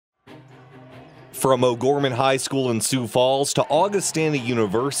From O'Gorman High School in Sioux Falls to Augustana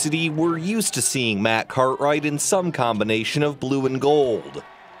University, we're used to seeing Matt Cartwright in some combination of blue and gold.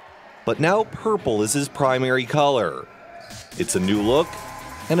 But now purple is his primary color. It's a new look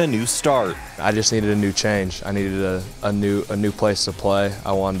and a new start. I just needed a new change. I needed a new place to play.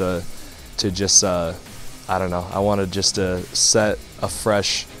 I wanted to just I wanted just to set a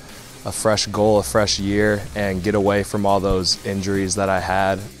fresh goal, a fresh year, and get away from all those injuries that I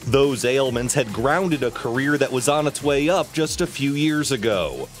had. Those ailments had grounded a career that was on its way up just a few years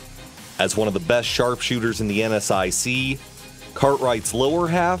ago. As one of the best sharpshooters in the NSIC, Cartwright's lower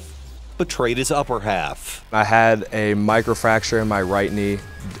half betrayed his upper half. I had a microfracture in my right knee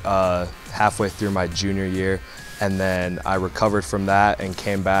halfway through my junior year, and then I recovered from that and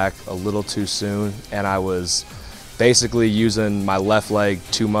came back a little too soon, and I was basically using my left leg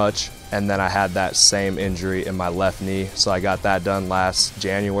too much, and then I had that same injury in my left knee. So I got that done last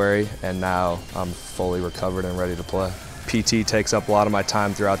January, and now I'm fully recovered and ready to play. PT takes up a lot of my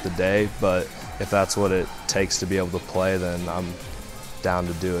time throughout the day, but if that's what it takes to be able to play, then I'm down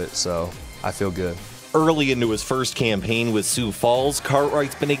to do it, so I feel good. Early into his first campaign with Sioux Falls,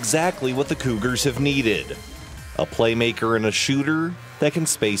 Cartwright's been exactly what the Cougars have needed. A playmaker and a shooter that can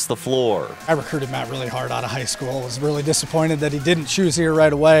space the floor. I recruited Matt really hard out of high school. Was really disappointed that he didn't choose here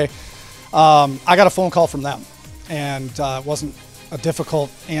right away. I got a phone call from them, and it wasn't a difficult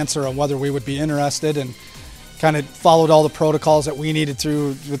answer on whether we would be interested, and kind of followed all the protocols that we needed to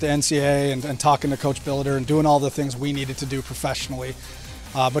with the NCAA and talking to Coach Billiter and doing all the things we needed to do professionally.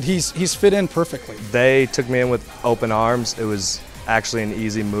 But he's fit in perfectly. They took me in with open arms. It was actually an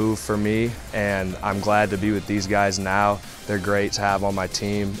easy move for me, and I'm glad to be with these guys now. They're great to have on my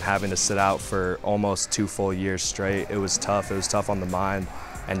team. Having to sit out for almost 2 full years straight, it was tough. It was tough on the mind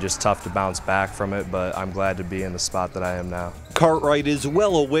and just tough to bounce back from it, but I'm glad to be in the spot that I am now. Cartwright is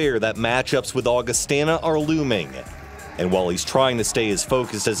well aware that matchups with Augustana are looming, and while he's trying to stay as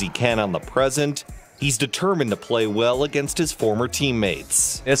focused as he can on the present, he's determined to play well against his former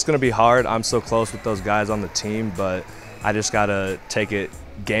teammates. It's going to be hard. I'm so close with those guys on the team, but I just got to take it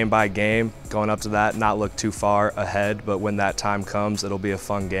game by game, going up to that, not look too far ahead, but when that time comes, it'll be a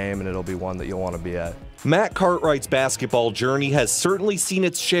fun game and it'll be one that you'll want to be at. Matt Cartwright's basketball journey has certainly seen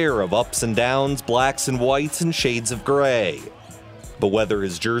its share of ups and downs, blacks and whites, and shades of gray. But whether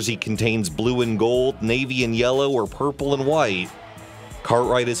his jersey contains blue and gold, navy and yellow, or purple and white,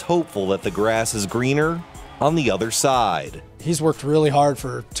 Cartwright is hopeful that the grass is greener on the other side. He's worked really hard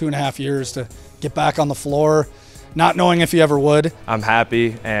for 2.5 years to get back on the floor, not knowing if he ever would. I'm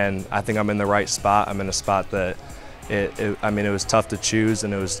happy, and I think I'm in the right spot. I'm in a spot that it was tough to choose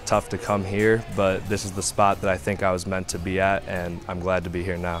and it was tough to come here, but this is the spot that I think I was meant to be at, and I'm glad to be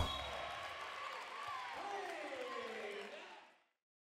here now.